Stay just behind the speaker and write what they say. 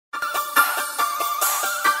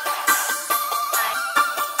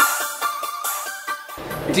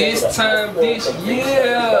This time this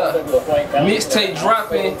year, mixtape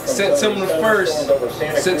dropping September the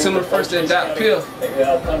 1st. September the 1st at Dot Pill.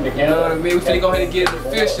 You know what I mean? We finna go ahead and get it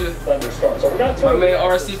official. My man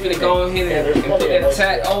RC finna go ahead and put that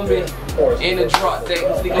tag on me in the drop date.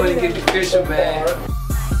 We finna go ahead and get it official, man.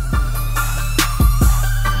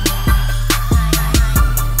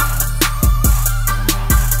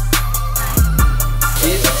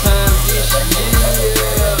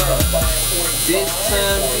 This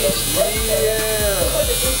time this year,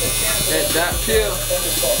 at Dot Pill,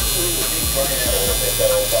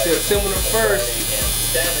 September the 1st.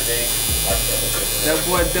 That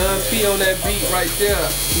boy Don P on that beat right there.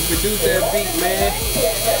 He produced that beat, man.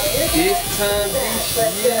 This time this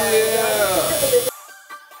year.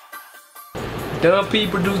 Don P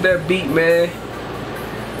produced that beat, man.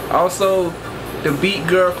 Also, the beat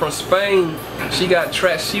girl from Spain, she got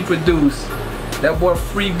tracks she produced. That boy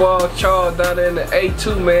Freeball Charles down there in the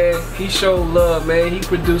A2, man, he showed love, man. He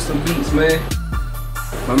produced some beats, man.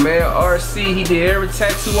 My man RC, he did every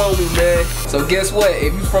tattoo on me, man. So guess what?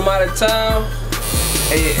 If you from out of town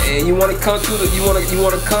and you wanna come to you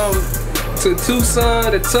wanna come to Tucson,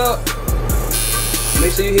 the top,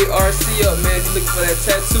 make sure you hit RC up, man. If you're looking for that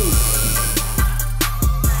tattoo.